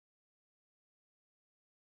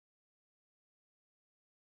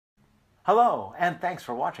Hello, and thanks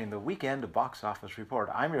for watching the Weekend Box Office Report.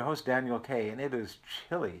 I'm your host, Daniel Kay, and it is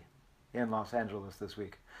chilly in Los Angeles this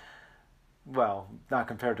week. Well, not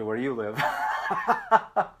compared to where you live.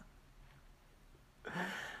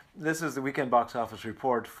 This is the Weekend Box Office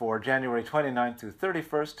Report for January 29th to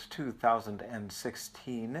 31st,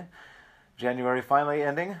 2016. January finally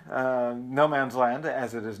ending. No Man's Land,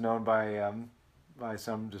 as it is known by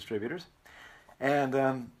some distributors.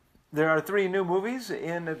 And there are three new movies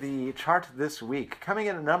in the chart this week. Coming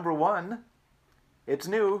in at number one, it's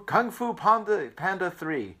new, Kung Fu Panda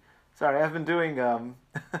 3. Sorry, I've been doing, I'm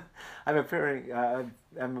appearing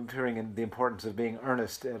in the importance of being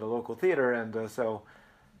earnest at a local theater, and so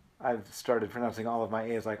I've started pronouncing all of my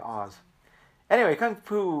A's like Oz. Anyway, Kung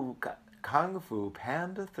Fu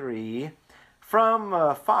Panda 3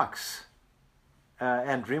 from Fox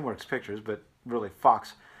and DreamWorks Pictures, but really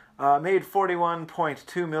Fox. Made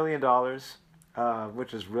 $41.2 million,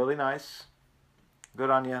 which is really nice.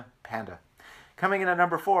 Good on you, Panda. Coming in at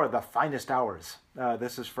number 4, The Finest Hours.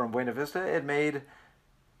 This is from Buena Vista. It made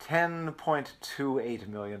 $10.28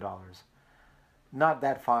 million. Not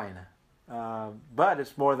that fine, but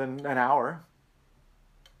it's more than an hour,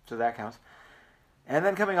 so that counts. And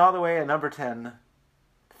then coming all the way at number 10,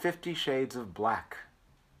 50 Shades of Black,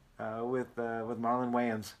 with Marlon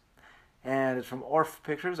Wayans. And it's from ORF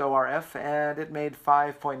Pictures, ORF, and it made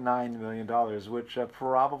 $5.9 million, which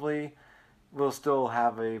probably will still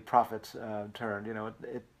have a profit turn. You know,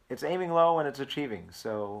 it's aiming low and it's achieving,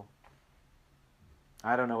 so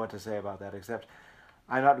I don't know what to say about that, except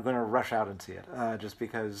I'm not going to rush out and see it, just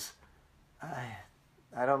because I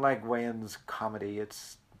don't like Wayans' comedy.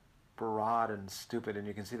 It's broad and stupid, and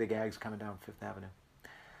you can see the gags coming down Fifth Avenue.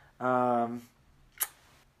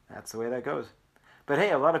 That's the way that goes. But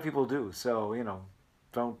hey, a lot of people do, so, you know,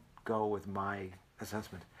 don't go with my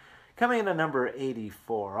assessment. Coming in at number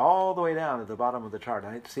 84, all the way down at the bottom of the chart.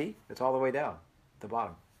 See, it's all the way down at the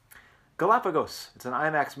bottom. Galapagos. It's an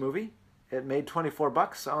IMAX movie. It made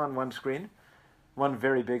 $24 on one screen, one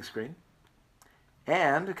very big screen.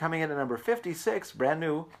 And coming in at number 56, brand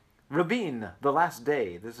new, Rabin, The Last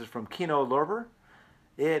Day. This is from Kino Lorber.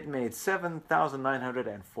 It made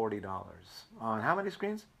 $7,940 on how many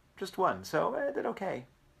screens? Just one, so it did okay.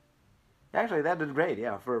 Actually, that did great,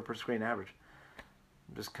 yeah, for a per-screen average.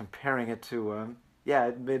 I'm just comparing it to,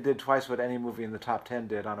 it did twice what any movie in the top 10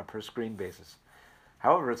 did on a per-screen basis.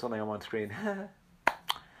 However, it's only on one screen.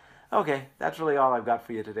 Okay, that's really all I've got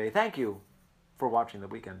for you today. Thank you for watching the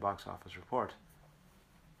Weekend Box Office Report.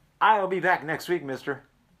 I'll be back next week, mister.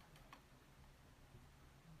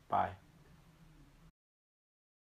 Bye.